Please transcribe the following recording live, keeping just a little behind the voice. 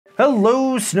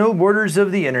Hello snowboarders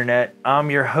of the internet, I'm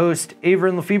your host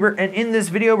Avran LeFeber, and in this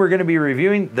video we're going to be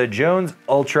reviewing the Jones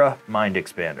Ultra Mind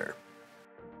Expander.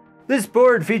 This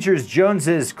board features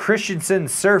Jones's Christensen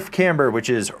Surf Camber, which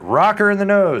is rocker in the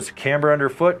nose, camber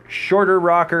underfoot, shorter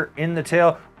rocker in the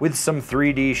tail with some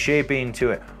 3D shaping to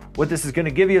it. What this is going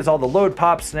to give you is all the load,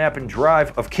 pop, snap, and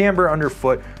drive of camber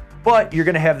underfoot, but you're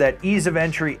going to have that ease of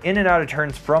entry in and out of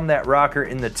turns from that rocker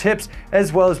in the tips,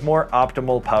 as well as more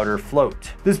optimal powder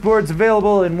float. This board's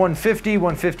available in 150,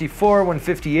 154,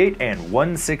 158, and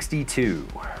 162.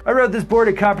 I rode this board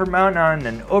at Copper Mountain on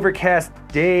an overcast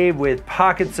day with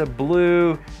pockets of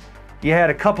blue. You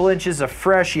had a couple inches of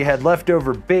fresh, you had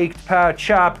leftover baked pow,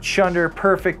 chopped, chunder,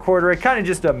 perfect corduroy, kind of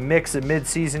just a mix of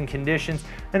mid-season conditions,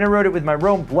 and I rode it with my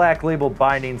Rome Black Label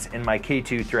bindings and my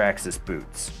K2 Thraxis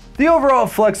boots. The overall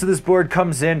flex of this board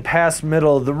comes in past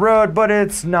middle of the road, but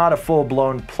it's not a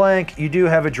full-blown plank. You do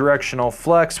have a directional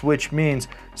flex, which means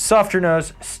softer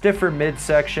nose, stiffer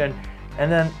midsection, and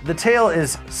then the tail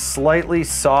is slightly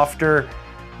softer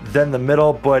than the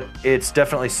middle, but it's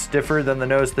definitely stiffer than the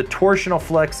nose. The torsional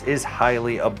flex is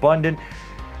highly abundant.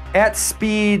 At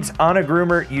speeds on a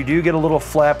groomer, you do get a little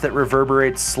flap that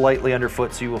reverberates slightly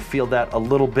underfoot, so you will feel that a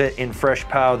little bit in fresh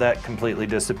pow. That completely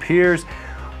disappears.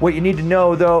 What you need to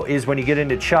know though is when you get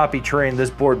into choppy terrain,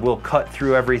 this board will cut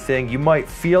through everything. You might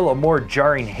feel a more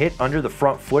jarring hit under the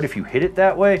front foot if you hit it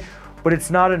that way, but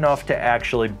it's not enough to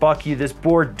actually buck you. This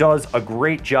board does a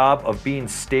great job of being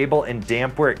stable and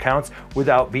damp where it counts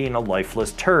without being a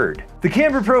lifeless turd. The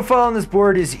camber profile on this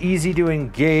board is easy to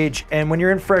engage, and when you're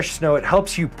in fresh snow, it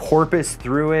helps you porpoise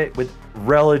through it with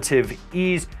relative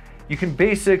ease. You can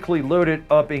basically load it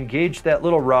up, engage that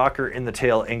little rocker in the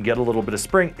tail, and get a little bit of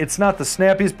spring. It's not the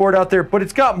snappiest board out there, but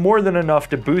it's got more than enough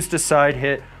to boost a side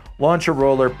hit, launch a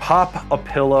roller, pop a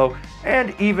pillow,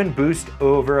 and even boost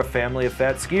over a family of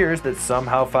fat skiers that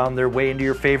somehow found their way into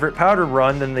your favorite powder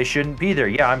run then they shouldn't be there.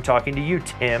 Yeah, I'm talking to you,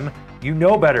 Tim. You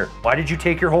know better. Why did you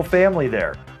take your whole family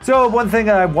there? So one thing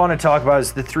I want to talk about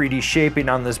is the 3D shaping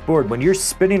on this board. When you're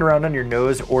spinning around on your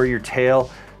nose or your tail,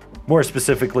 more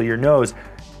specifically your nose,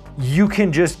 you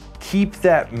can just keep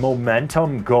that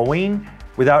momentum going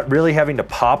without really having to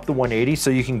pop the 180, so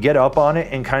you can get up on it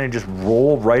and kind of just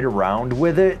roll right around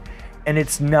with it, and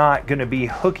it's not going to be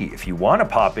hooky. If you want to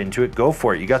pop into it, go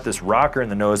for it. You got this rocker in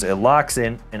the nose, it locks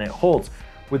in and it holds.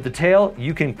 With the tail,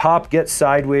 you can pop, get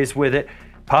sideways with it,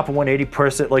 pop a 180,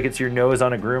 press it like it's your nose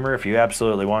on a groomer if you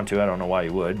absolutely want to. I don't know why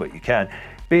you would, but you can.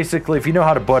 Basically, if you know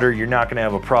how to butter, you're not going to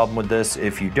have a problem with this.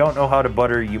 If you don't know how to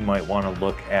butter, you might want to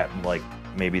look at like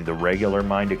maybe the regular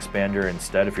Mind Expander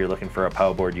instead. If you're looking for a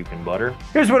pow board you can butter.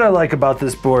 Here's what I like about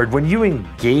this board. When you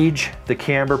engage the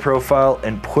camber profile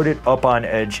and put it up on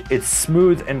edge, it's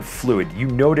smooth and fluid. You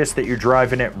notice that you're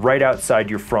driving it right outside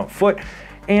your front foot,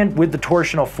 and with the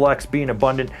torsional flex being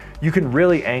abundant, you can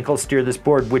really ankle steer this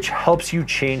board, which helps you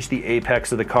change the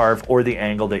apex of the carve or the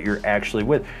angle that you're actually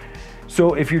with.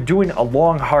 So if you're doing a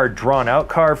long, hard, drawn out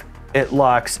carve, it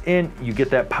locks in, you get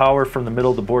that power from the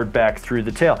middle of the board back through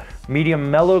the tail.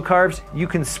 Medium mellow carves, you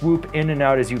can swoop in and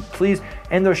out as you please,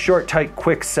 and those short, tight,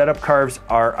 quick setup carves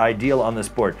are ideal on this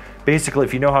board. Basically,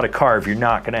 if you know how to carve, you're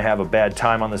not gonna have a bad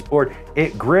time on this board.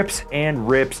 It grips and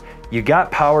rips. You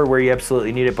got power where you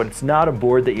absolutely need it, but it's not a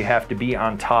board that you have to be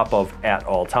on top of at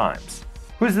all times.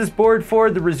 Who's this board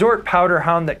for? The resort powder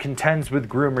hound that contends with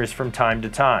groomers from time to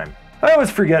time. I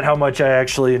always forget how much I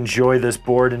actually enjoy this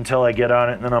board until I get on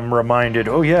it, and then I'm reminded,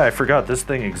 oh yeah, I forgot this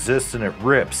thing exists and it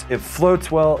rips. It floats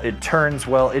well, it turns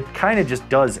well, it kind of just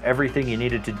does everything you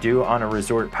need it to do on a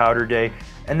resort powder day,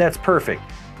 and that's perfect.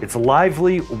 It's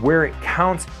lively where it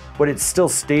counts, but it's still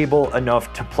stable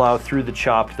enough to plow through the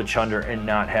chop, the chunder, and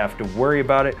not have to worry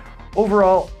about it.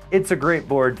 Overall, it's a great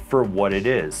board for what it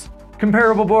is.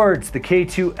 Comparable boards: the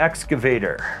K2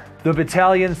 Excavator, the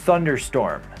Battalion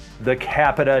Thunderstorm, the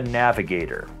Capita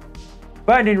Navigator.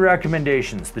 Binding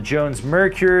recommendations: the Jones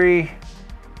Mercury,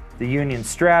 the Union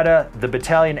Strata, the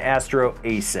Battalion Astro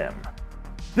ASIM.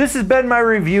 This has been my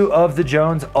review of the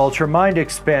Jones Ultra Mind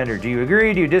Expander. Do you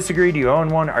agree? Do you disagree? Do you own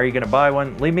one? Are you going to buy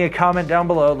one? Leave me a comment down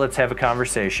below. Let's have a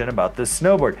conversation about this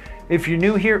snowboard. If you're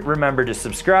new here, remember to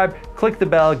subscribe, click the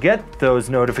bell, get those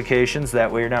notifications.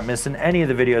 That way you're not missing any of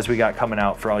the videos we got coming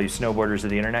out for all you snowboarders of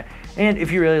the internet. And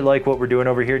if you really like what we're doing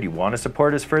over here, do you want to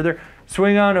support us further?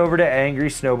 Swing on over to Angry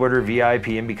Snowboarder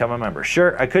VIP and become a member.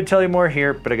 Sure, I could tell you more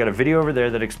here, but I got a video over there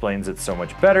that explains it so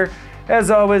much better.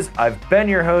 As always, I've been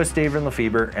your host, Avran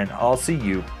LeFeber, and I'll see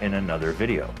you in another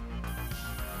video.